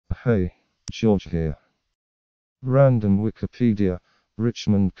Hey, George here. Random Wikipedia,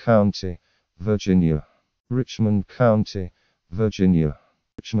 Richmond County, Virginia. Richmond County, Virginia.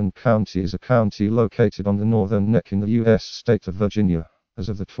 Richmond County is a county located on the northern neck in the U.S. state of Virginia. As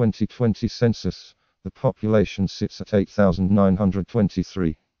of the 2020 census, the population sits at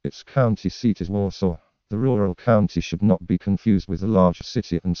 8,923. Its county seat is Warsaw. The rural county should not be confused with the large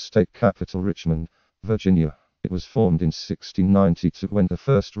city and state capital Richmond, Virginia. It was formed in 1692 when the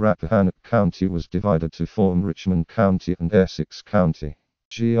first Rappahannock County was divided to form Richmond County and Essex County.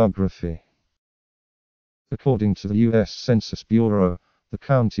 Geography. According to the U.S. Census Bureau, the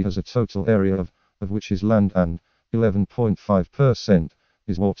county has a total area of which is land and 11.5%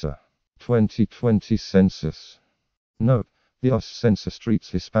 is water. 2020 census. Note, the U.S. Census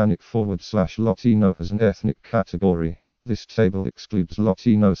treats Hispanic/Latino as an ethnic category. This table excludes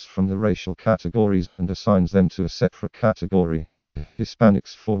Latinos from the racial categories and assigns them to a separate category.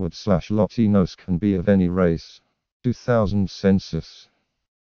 Hispanics/Latinos can be of any race. 2000 census.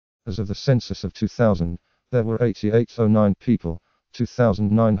 As of the census of 2000, there were 8809 people,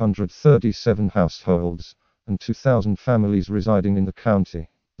 2,937 households, and 2,000 families residing in the county.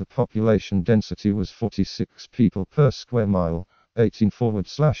 The population density was 46 people per square mile,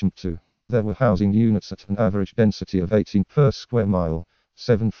 18/2. There were housing units at an average density of 18 per square mile,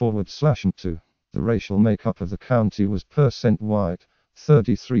 7/2. The racial makeup of the county was % white,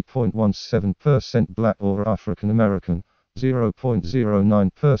 33.17% black or African American,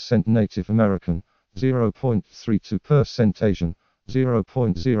 0.09% Native American, 0.32% Asian,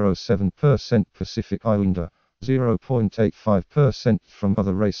 0.07% Pacific Islander, 0.85% from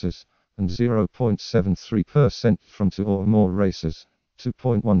other races, and 0.73% from two or more races.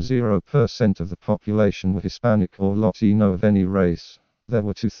 2.10% of the population were Hispanic or Latino of any race. There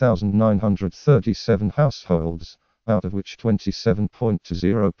were 2,937 households, out of which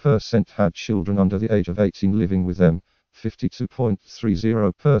 27.20% had children under the age of 18 living with them,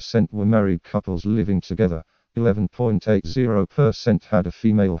 52.30% were married couples living together, 11.80% had a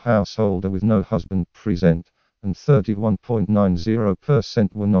female householder with no husband present, and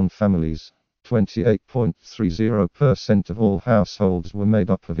 31.90% were non-families. 28.30% of all households were made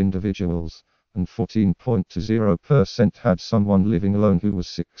up of individuals, and 14.20% had someone living alone who was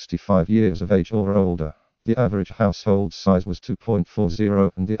 65 years of age or older. The average household size was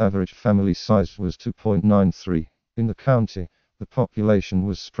 2.40 and the average family size was 2.93. In the county, the population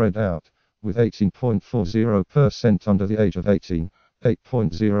was spread out, with 18.40% under the age of 18,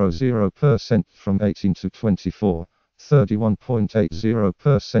 8.00% from 18 to 24,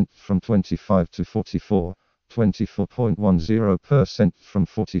 31.80% from 25 to 44, 24.10% from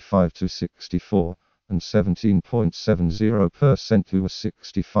 45 to 64, and 17.70% who were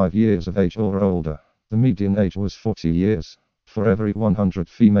 65 years of age or older. The median age was 40 years. For every 100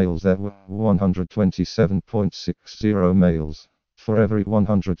 females there were 127.60 males. For every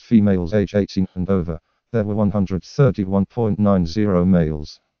 100 females age 18 and over, there were 131.90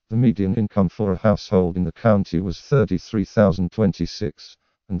 males. The median income for a household in the county was $33,026,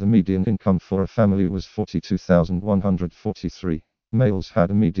 and the median income for a family was $42,143. Males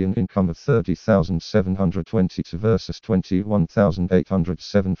had a median income of $30,722 versus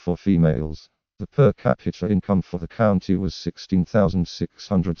 $21,807 for females. The per capita income for the county was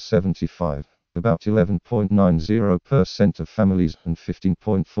 $16,675. About 11.90% of families and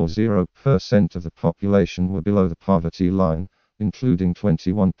 15.40% of the population were below the poverty line, including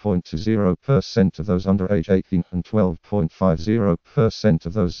 21.20% of those under age 18 and 12.50%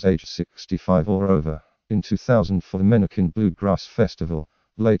 of those age 65 or over. In 2000 for the Menachin Bluegrass Festival,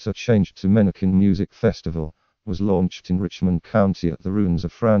 later changed to Menachin Music Festival, was launched in Richmond County at the ruins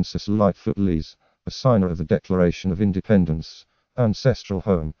of Francis Lightfoot Lee's, a signer of the Declaration of Independence, ancestral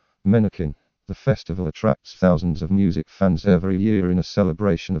home, Menachin. The festival attracts thousands of music fans every year in a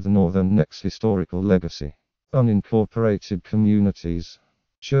celebration of the Northern Neck's historical legacy. Unincorporated communities.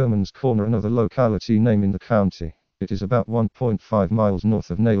 Germans Corner, another locality name in the county. It is about 1.5 miles north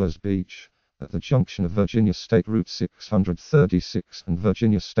of Naylor's Beach, at the junction of Virginia State Route 636 and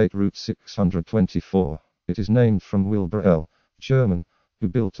Virginia State Route 624. It is named from Wilbur L. German, who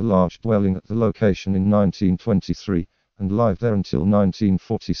built a large dwelling at the location in 1923, and lived there until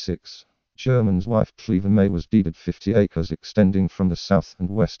 1946. German's wife Cleva May was deeded 50 acres extending from the south and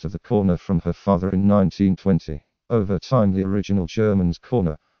west of the corner from her father in 1920. Over time the original German's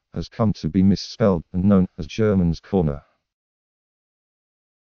Corner has come to be misspelled and known as German's Corner.